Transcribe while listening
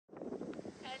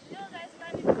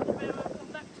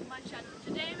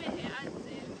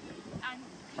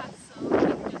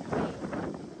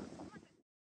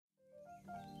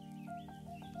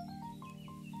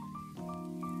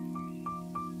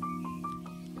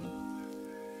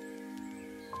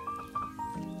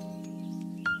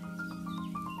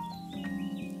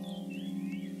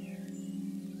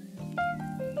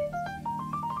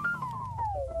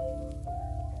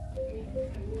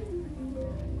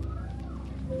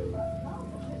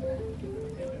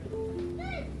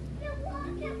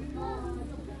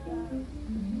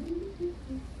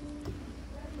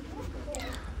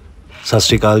सत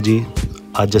श्री अकाल जी।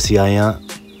 अज असी आए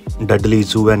हाँ डडली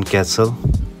जू एंड कैसल।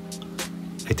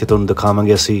 इत्थे तुहानूं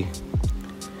दिखावांगे असी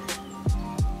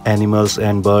एनीमल्स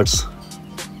एंड बर्ड्स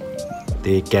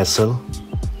ते कैसल।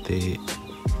 ते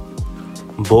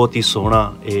बहुत ही सोहना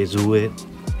ये जू है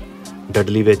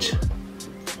डडली विच।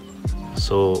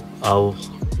 सो आओ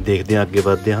देखते हैं, अगे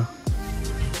बढ़ते हैं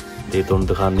ते तुहानूं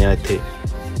दिखाने हैं इत्थे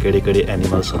किहड़े किहड़े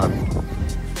एनीमल्स हैं।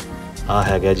 आ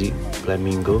हैगा जी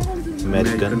फ्लैमिंगो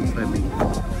अमेरिकन,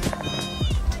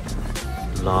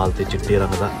 लाल ते चिट्टे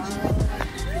रंग का।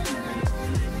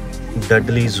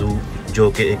 डडली जू जो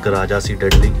कि एक राजा सी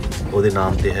डडली, वो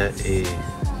नाम ते है ये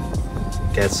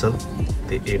कैसल।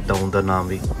 ते ये टाउन का नाम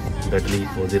भी डडली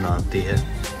वो नाम ते है।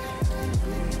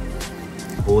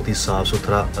 बहुत ही साफ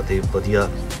सुथरा अते वधिया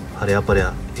हरिया भरिया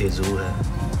ये जू है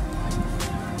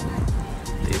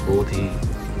ते बहुत ही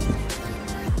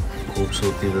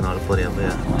खूबसूरती दे नाल भरिया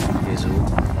होया ये जू।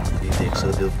 देख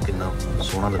सकते हो कितना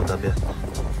सोहना लगता पाया।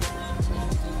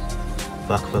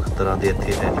 ਵੱਖ-ਵੱਖ तरह के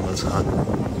इत्थे एनीमल्स हैं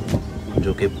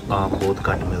जो कि आम बहुत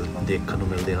घट देखने को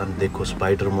मिलते हैं। देखो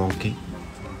spider monkey,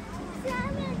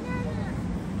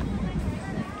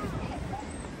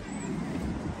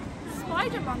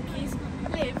 Spider monkeys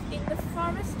live in the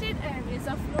forested areas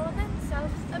of northern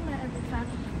South America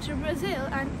to Brazil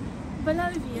and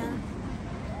Bolivia.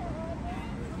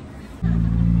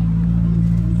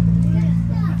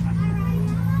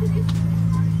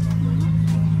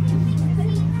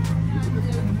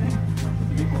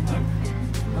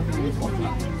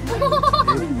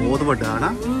 बहुत बड़ा है ना।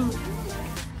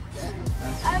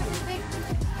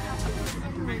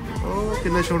 ओ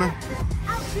कितना सोहना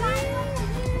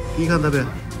की खांदा पिया।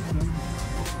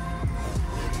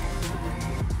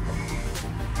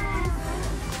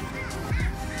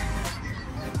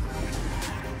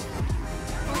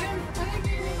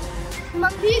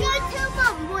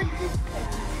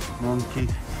 Monkey.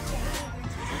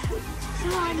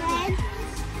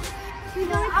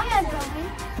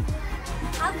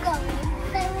 I'm going.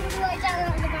 Then we'll go down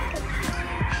on the back of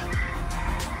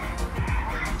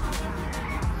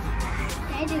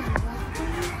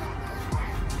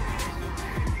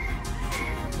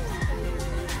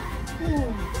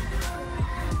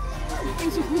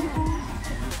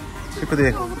Siapa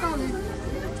dia?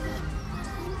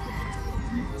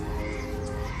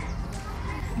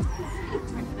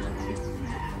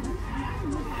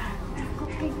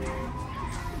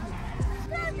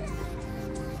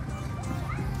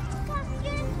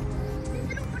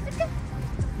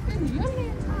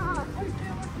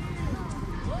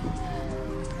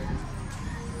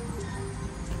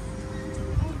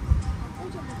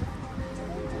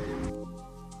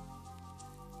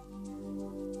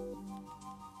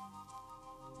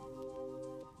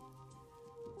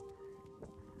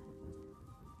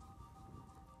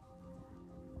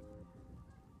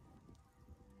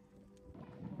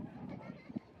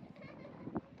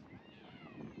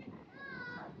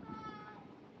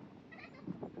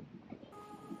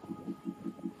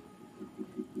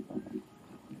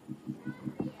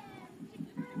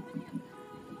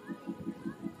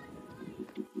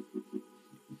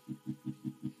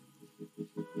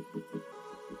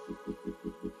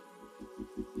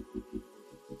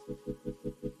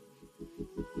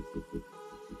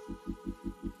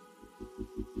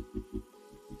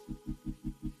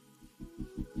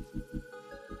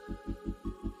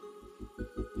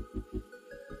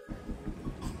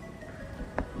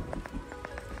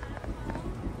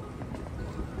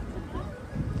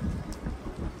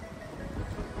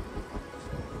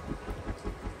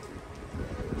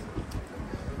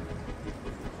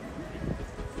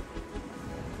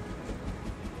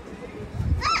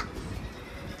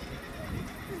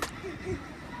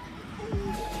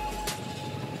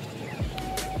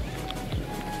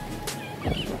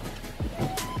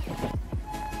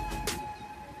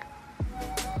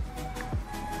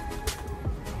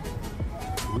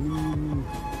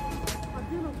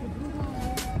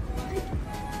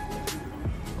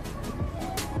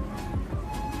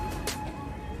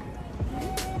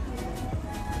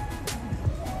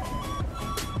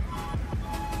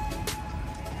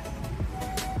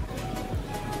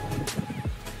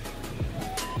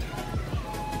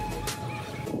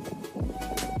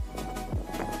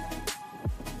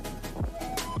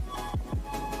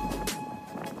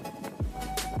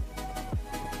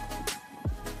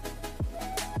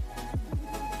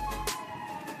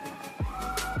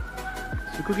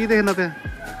 सुखू की देखना पे?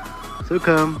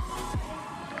 सुखम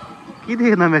की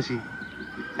देखना वैसी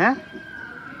है?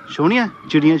 सोहनिया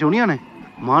चिड़िया सोहनिया ने।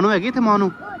 मानू हैगी इत्थे मानू।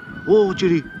 ओ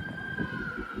चिड़ी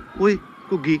ओए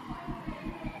घुग्गी।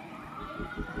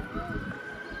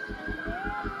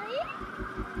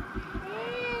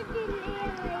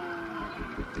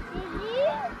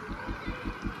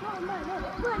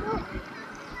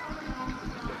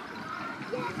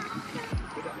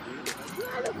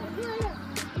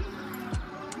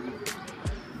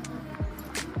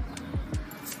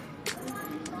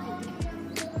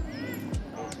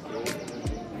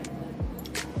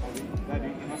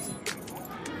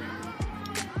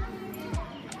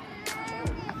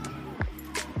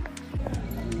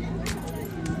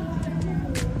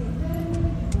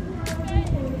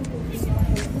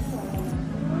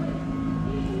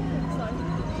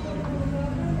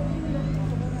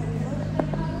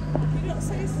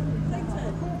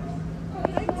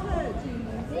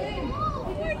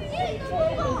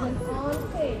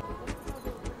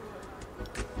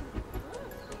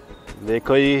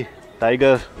 देखो जी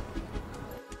टाइगर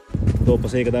धुप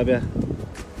सेकदा पिया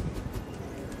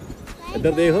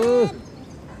इधर देखो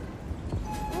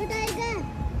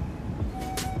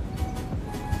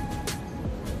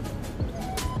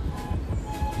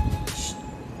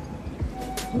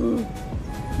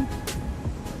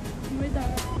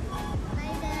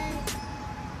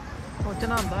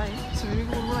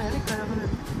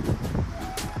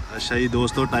अच्छा जी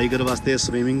दोस्तों टाइगर वास्ते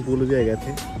स्विमिंग पूल भी है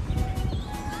इत्थे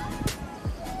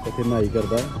इत्थे नहाई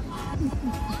करदा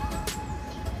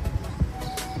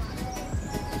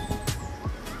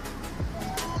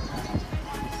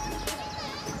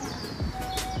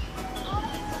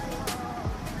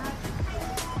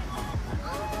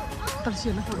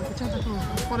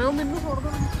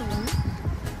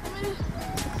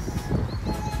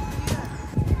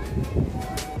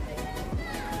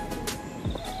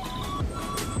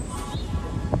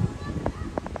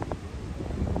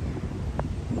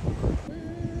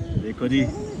देखो जी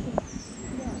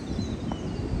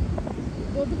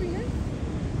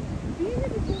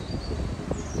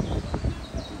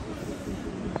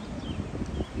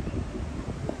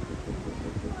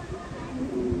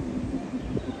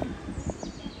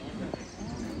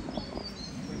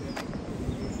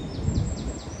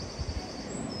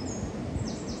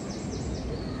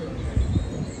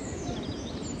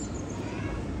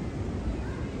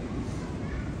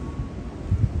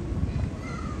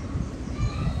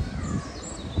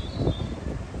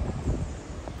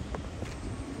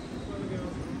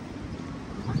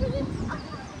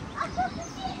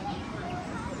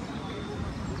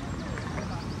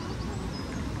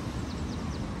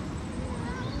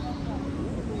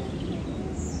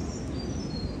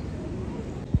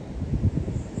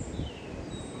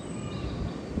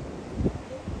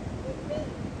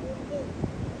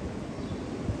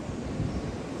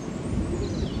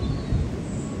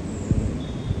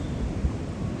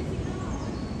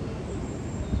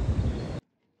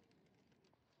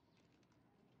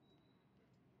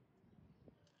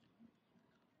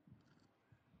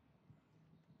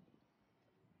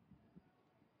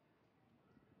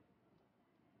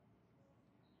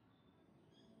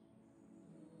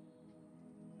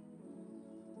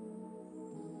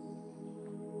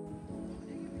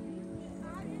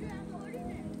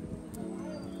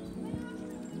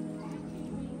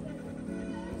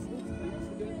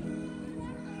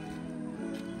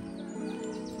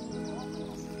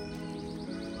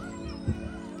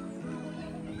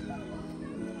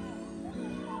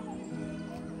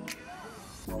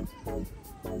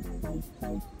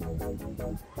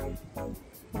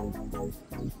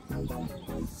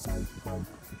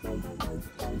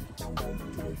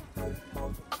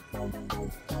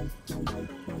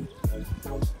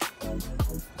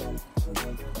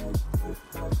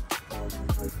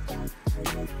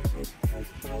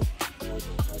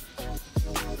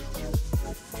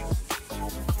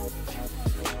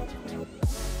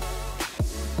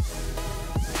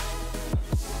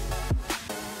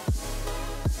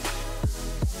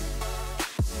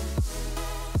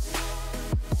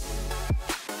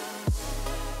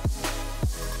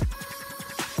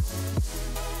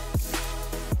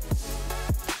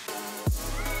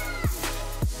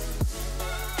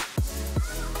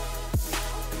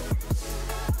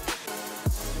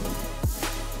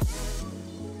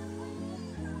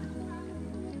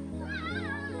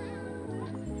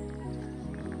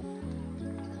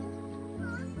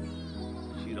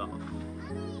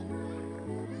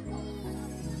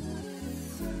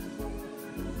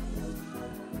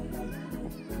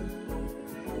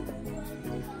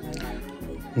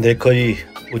देखो जी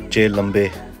उच्चे लंबे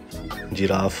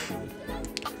जिराफ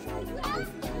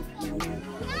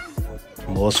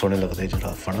बहुत सोहने लगते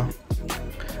जिराफ है ना।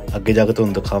 अगे जाके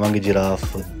तुहानूं दिखावांगे जिराफ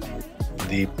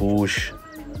दी पूछ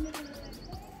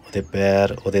उहदे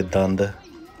पैर उहदे दंद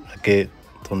अगे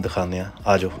तुहानूं दिखाने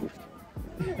आ जाओ।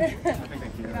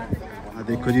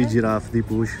 देखो जी जिराफ दी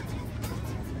पूछ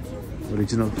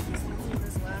original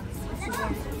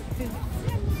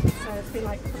to be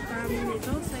like put down in the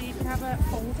middle, so you can have a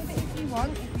fold of it if you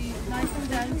want. If you nice and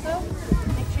gentle,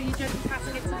 make sure you don't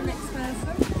passing it to the next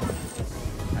person.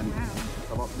 And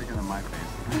it's a lot bigger than my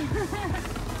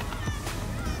face.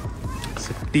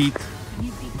 teeth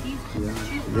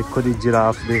देखो जी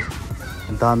giraffe दे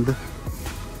दंद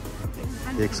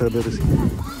देख सकते हो तुसी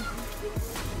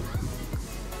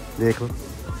देख लो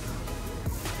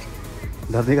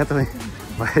डर नहीं का तुम्हें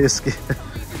भाई इसके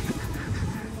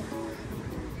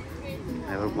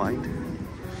never mind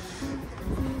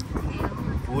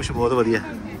पूछ बहुत बढ़िया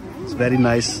it's very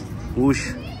nice पूछ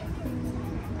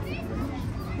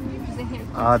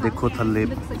आ देखो थल्ले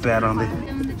पैरों दे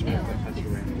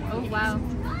Oh wow,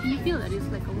 can you feel that? It's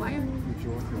like a wire.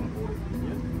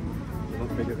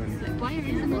 Like wire,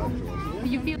 isn't it?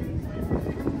 You feel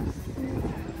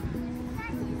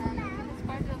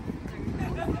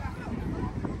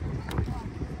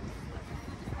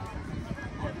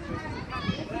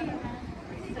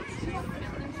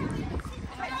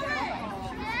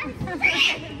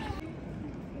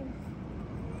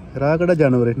ਰਾਹ ਕਿਹੜਾ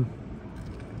ਜਾਨਵਰ ਇਹਨੂੰ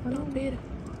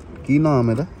ਕੀ ਨਾਮ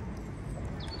ਇਹਦਾ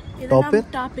ਟਾਪਰ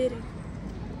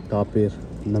ਟਾਪਰ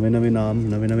ਨਵੇਂ ਨਾਮ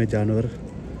ਨਵੇਂ ਜਾਨਵਰ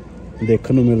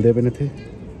ਦੇਖਣ ਨੂੰ ਮਿਲਦੇ ਪਏ ਨੇ ਇੱਥੇ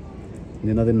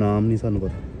ਜਿਨ੍ਹਾਂ ਦੇ ਨਾਮ ਨਹੀਂ ਸਾਨੂੰ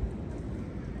ਪਤਾ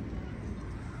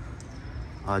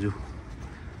ਆਜੋ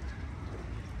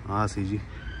ਆ ਸੀ ਜੀ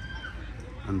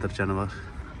ਅੰਦਰ ਜਾਨਵਰ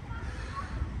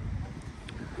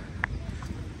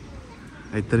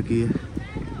ਇੱਧਰ ਕੀ ਹੈ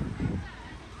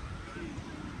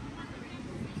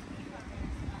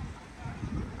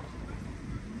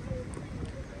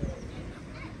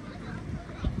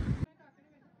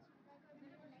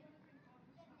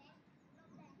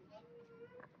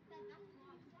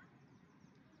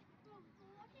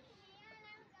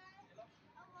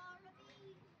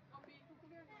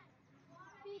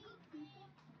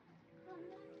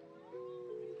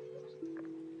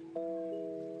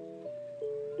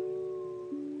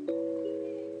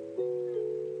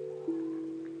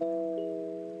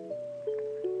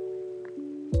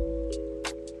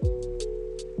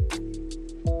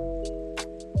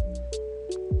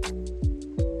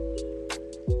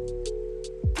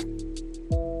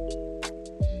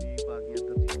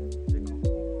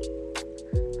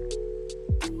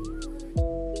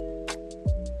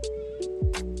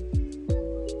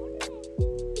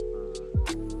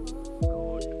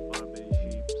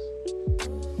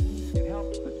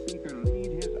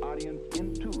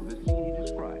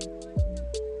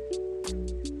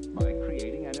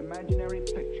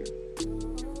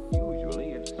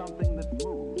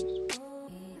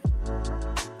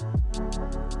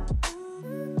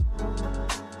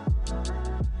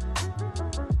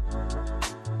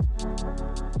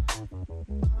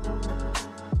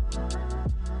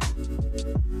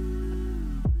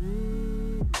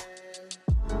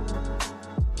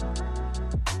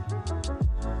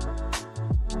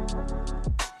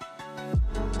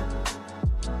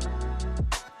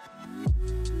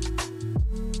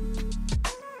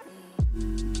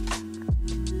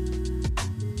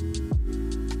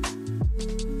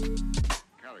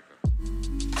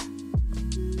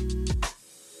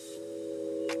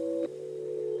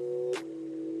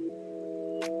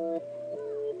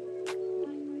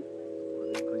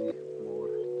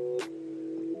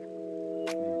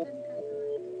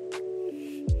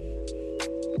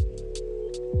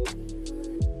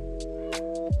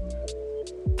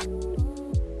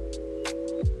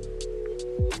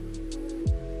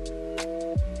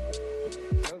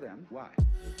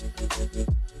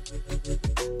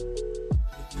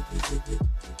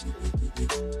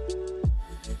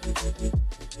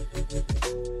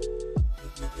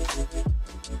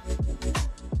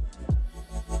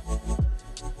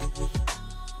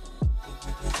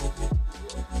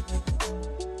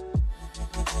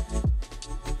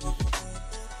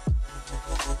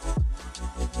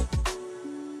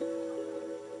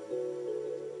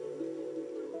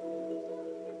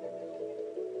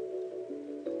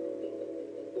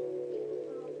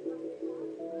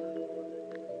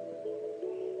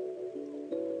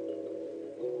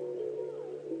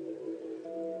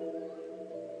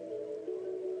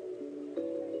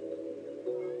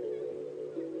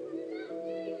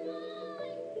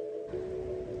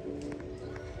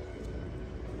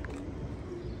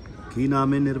ਕੀ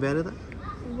ਨਾਮ ਹੈ ਨਿਰਵੈਰ ਦਾ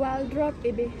Wildrop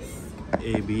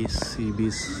ibis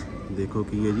ibis ਦੇਖੋ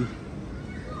ਕੀ ਹੈ ਜੀ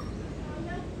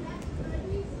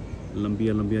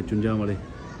ਲੰਬੀਆਂ ਲੰਬੀਆਂ ਚੁੰਝਾਂ ਵਾਲੇ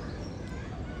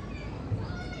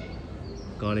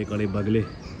ਕਾਲੇ ਕਾਲੇ ਬਗਲੇ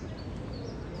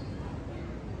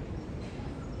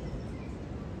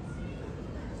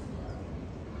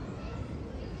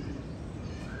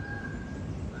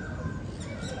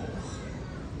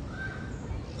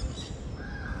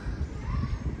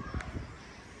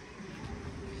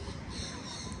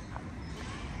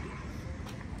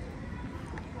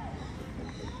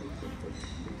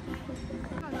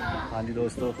हाँ जी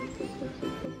दोस्तों,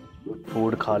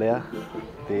 फूड खा लिया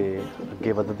तो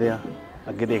अगे वधदे आ,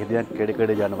 अगे देखते हैं किहड़े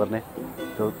किहड़े जानवर ने,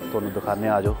 तो तुहानूं दिखाने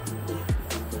आ जाओ।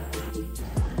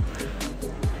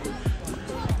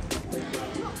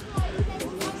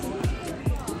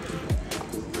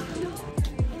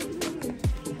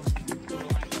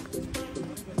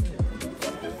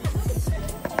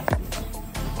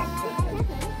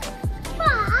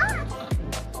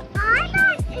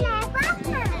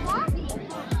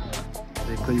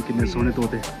 देखो जी कितने सोहने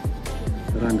तोते,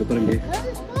 रंग बिरंगे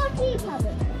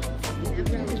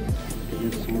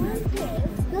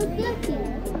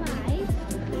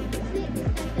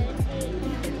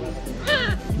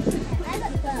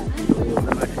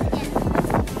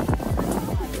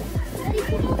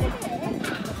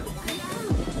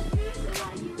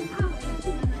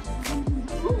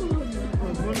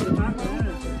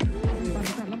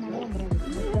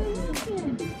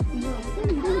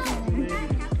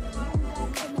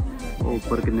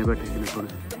ऊपर कितने बैठे कितने सोने।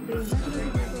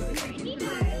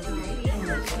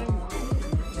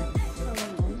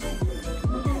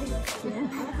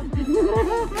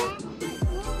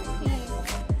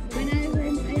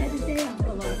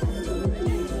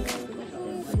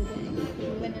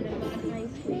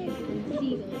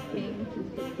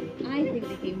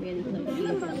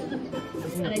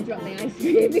 And I dropped my ice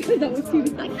cream because I was too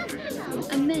bad.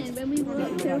 And then when we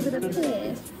walked over the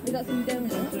pier, we got some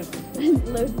donuts and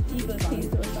loads of people came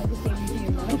to us like the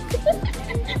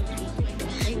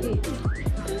same museum.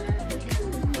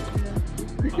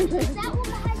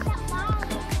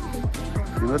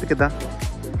 हिम्मत कितना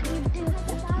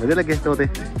मजे लगे तोते।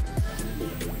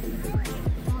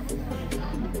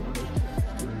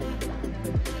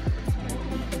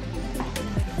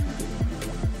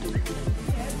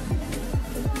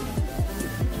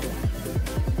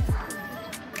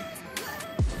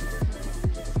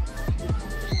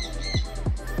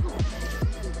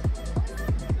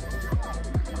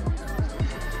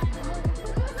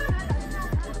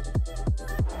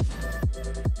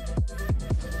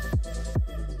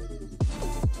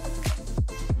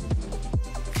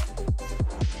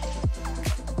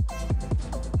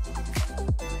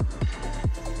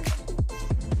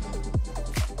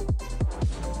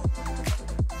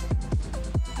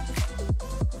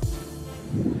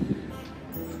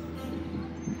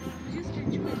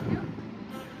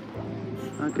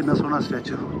 हाँ कितना सोहना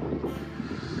statue.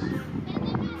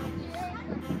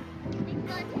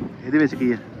 ਇਹਦੇ ਵਿੱਚ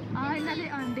ਕੀ ਹੈ? ਇਹਨਾਂ ਦੇ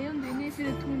ਆਂਡੇ ਹੁੰਦੇ ਨੇ, ਫਿਰ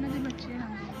ਇੱਥੋਂ ਇਹਨਾਂ ਦੇ ਬੱਚੇ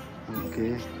ਆਉਂਦੇ। ਓਕੇ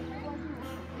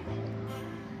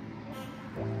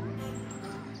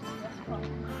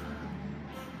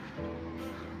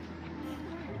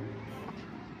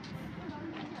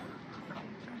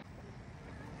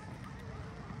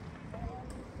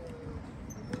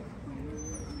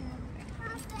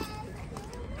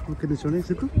ਉਹ ਕਿੰਨੇ ਸੋਹਣੇ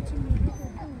ਸਿੱਕੂ।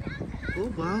 ओ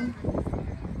वाह,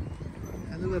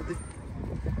 हेलो करते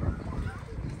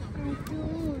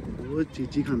वो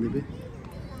चीची खाते पे,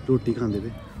 रोटी खाते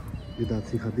पे, ये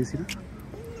दादी खाती सी ना।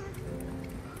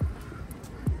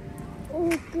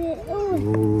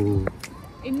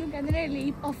 इन्नू कहते हैं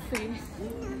leap of faith।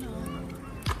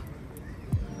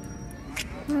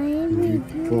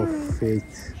 Leap of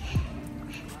faith।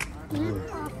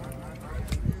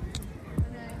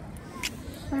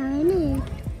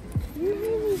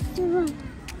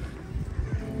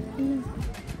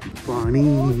 पानी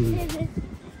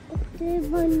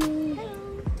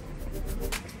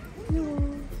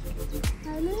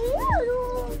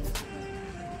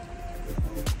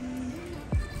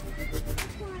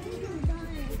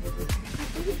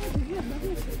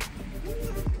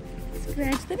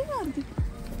स्क्रैच तो नहीं मारती?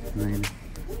 नहीं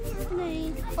नहीं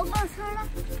ओ बस वाला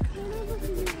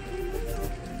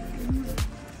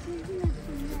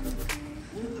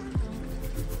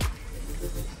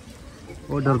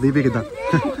वो डरदी भी किदा।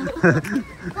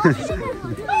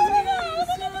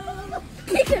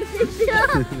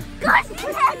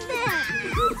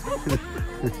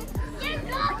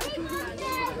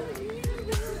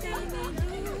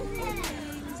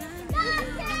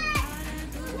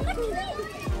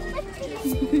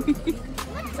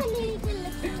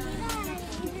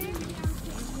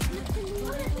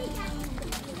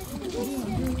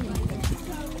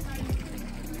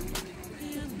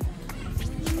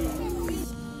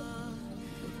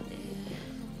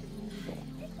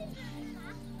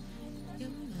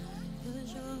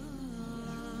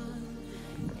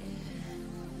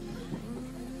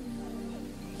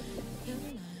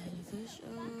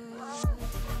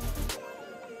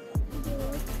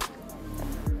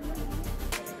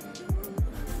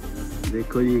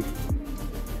 देखो जी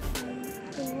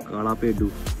काला भेडू।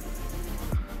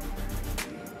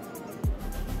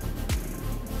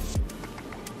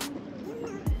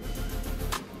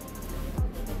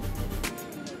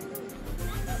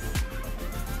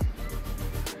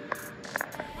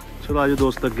 चलो आज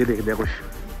दोस्त अगे देखते हैं कुछ।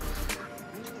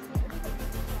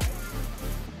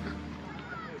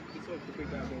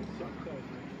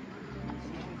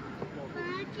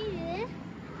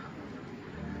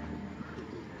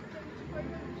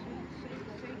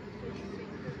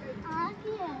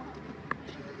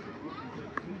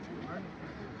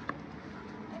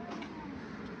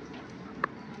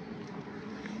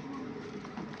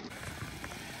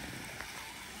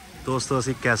 दोस्तों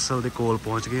असी कैसल के कोल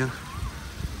पहुँच गए हैं।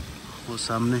 वो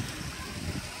सामने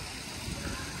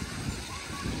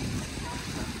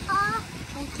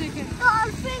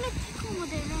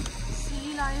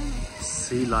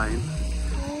सी लाइन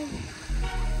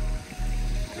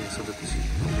देख सकते तुम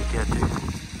लेके आते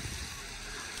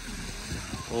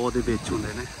वो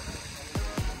होंगे ने।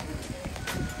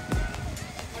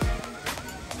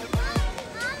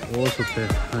 वो सुते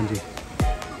हाँ जी।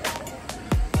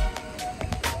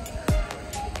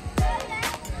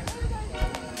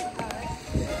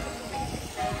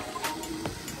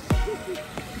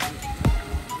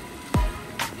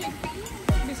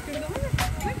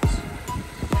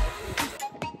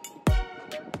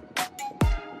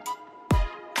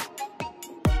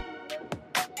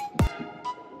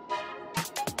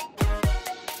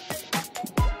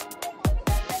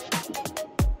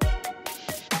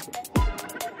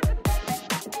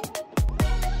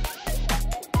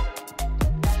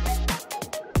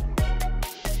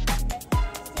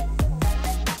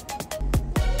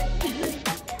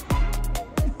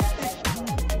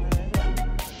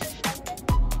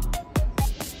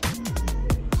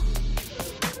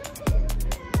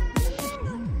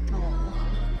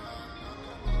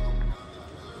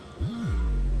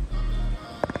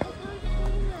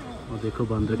 देखो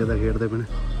बंदर कितना खेड़ते पे।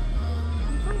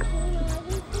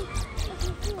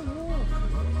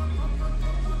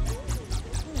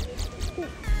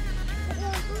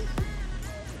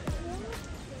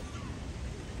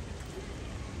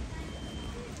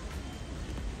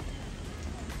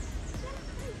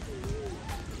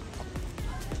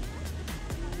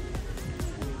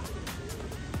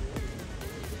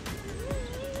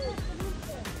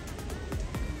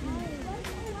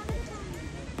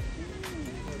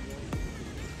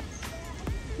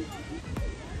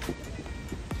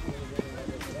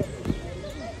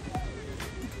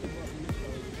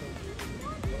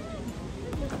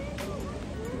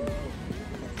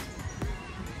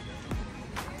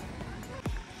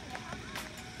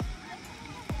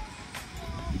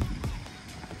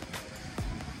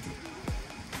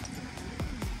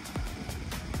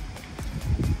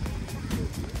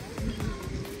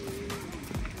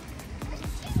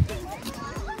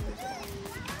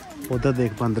 उधर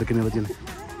देख बंदर कितने बजे ने।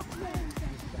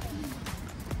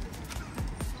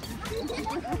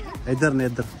 इधर ने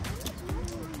इधर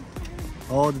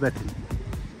और बैठे।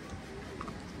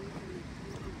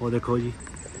 वो देखो जी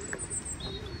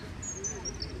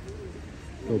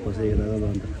तो बस एक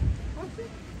बंदर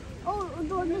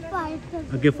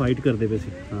अगे फाइट करते पे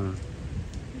सी। हाँ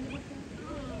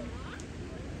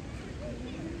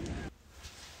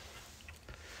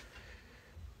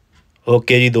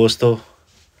ओके जी दोस्तों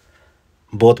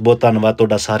बहुत बहुत धन्यवाद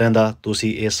तुहाडा सारिਆਂ ਦਾ। ਤੁਸੀਂ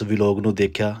इस व्लॉग ਨੂੰ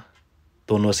देखा।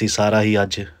 ਤੁਹਾਨੂੰ ਅਸੀਂ सारा ही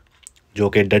अज जो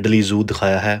कि डडली जू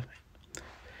दिखाया है।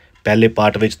 पहले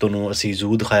पार्ट ਵਿੱਚ ਤੁਹਾਨੂੰ ਅਸੀਂ जू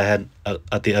दिखाया है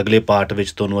ਅਤੇ अगले पार्ट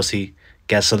ਵਿੱਚ ਤੁਹਾਨੂੰ ਅਸੀਂ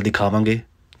कैसल दिखावांगे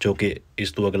जो कि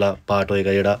इस तो अगला पार्ट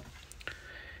होएगा ਜਿਹੜਾ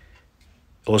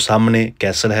ਉਹ सामने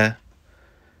कैसल है।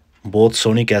 बहुत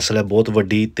सोहनी कैसल है, बहुत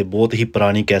वड्डी ते बहुत ही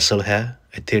पुरानी कैसल है।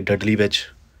 ਇੱਥੇ डडली ਵਿੱਚ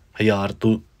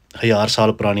 1000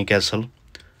 साल पुरानी कैसल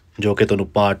जो कि ਤੁਹਾਨੂੰ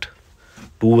पार्ट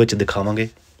 2 ਵਿੱਚ ਦਿਖਾਵਾਂਗੇ।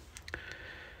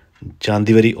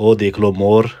 ਜਾਂਦੀ ਵਾਰੀ ਉਹ ਦੇਖ ਲਓ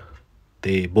ਮੋਰ।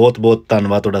 ਤੇ ਬਹੁਤ ਬਹੁਤ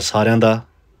ਧੰਨਵਾਦ ਤੁਹਾਡਾ ਸਾਰਿਆਂ ਦਾ।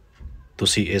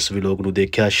 ਤੁਸੀਂ ਇਸ ਵਲੌਗ ਨੂੰ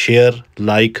ਦੇਖਿਆ। ਸ਼ੇਅਰ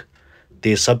ਲਾਈਕ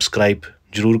ਤੇ ਸਬਸਕ੍ਰਾਈਬ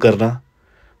ਜ਼ਰੂਰ ਕਰਨਾ।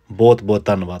 ਬਹੁਤ ਬਹੁਤ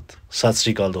ਧੰਨਵਾਦ। ਸਤਿ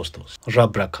ਸ੍ਰੀ ਅਕਾਲ ਦੋਸਤੋ।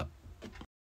 ਰੱਬ ਰਾਖਾ।